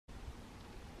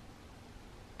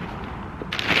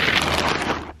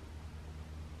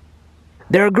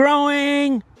They're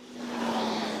growing!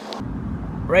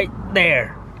 Right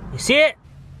there. You see it?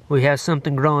 We have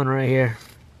something growing right here.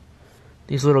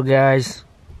 These little guys.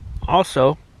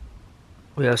 Also,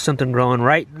 we have something growing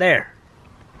right there.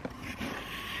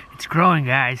 It's growing,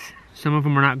 guys. Some of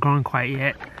them are not growing quite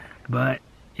yet, but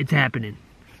it's happening.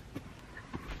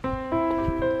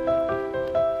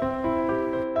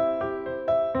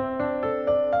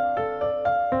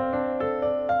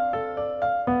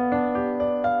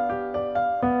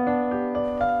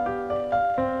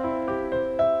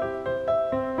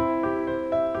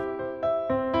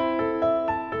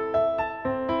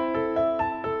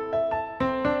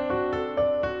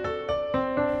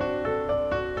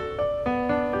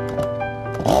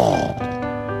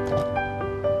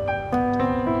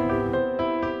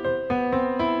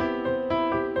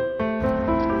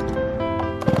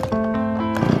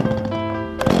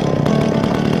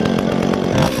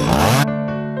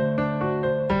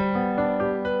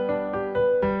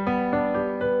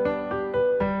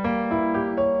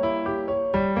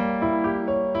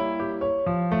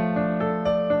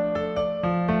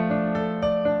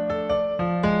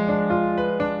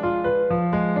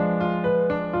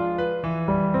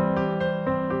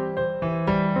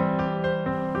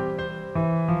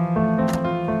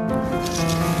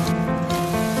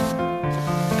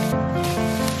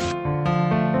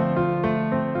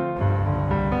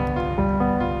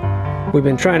 We've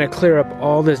been trying to clear up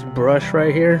all this brush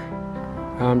right here.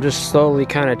 Just slowly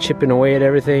kind of chipping away at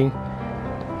everything.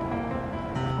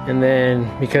 And then,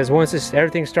 because once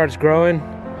everything starts growing,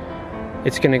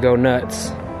 it's gonna go nuts.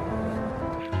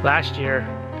 Last year,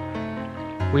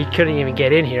 we couldn't even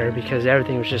get in here because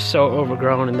everything was just so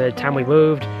overgrown, and by the time we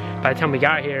moved, by the time we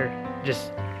got here,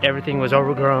 just everything was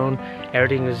overgrown,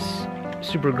 everything was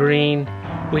super green.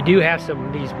 We do have some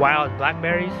of these wild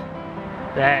blackberries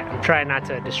that I'm trying not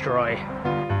to destroy.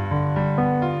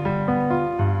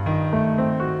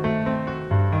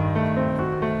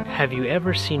 Have you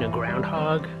ever seen a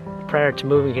groundhog? Prior to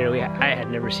moving here, I had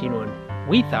never seen one.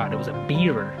 We thought it was a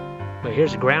beaver, but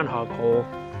here's a groundhog hole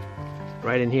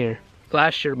right in here.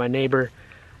 Last year, my neighbor,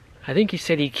 I think he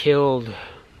said he killed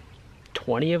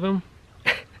 20 of them.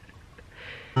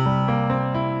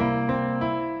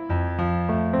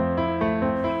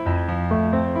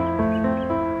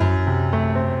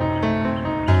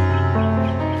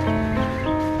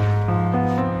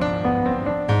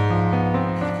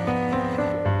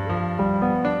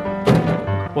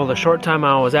 Well, the short time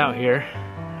I was out here,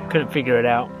 I couldn't figure it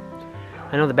out.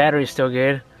 I know the battery's still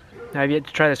good. I've yet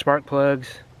to try the spark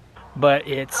plugs, but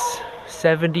it's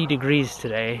 70 degrees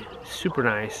today. Super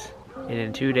nice. And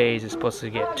in 2 days, it's supposed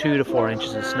to get 2 to 4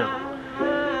 inches of snow.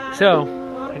 So,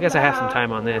 I guess I have some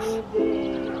time on this.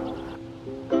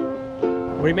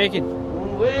 What are you making?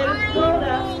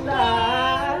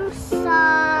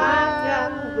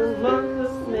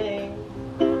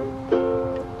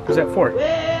 What's that for?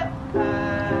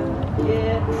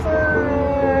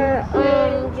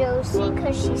 For Josie,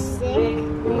 because she's sick.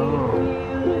 Oh.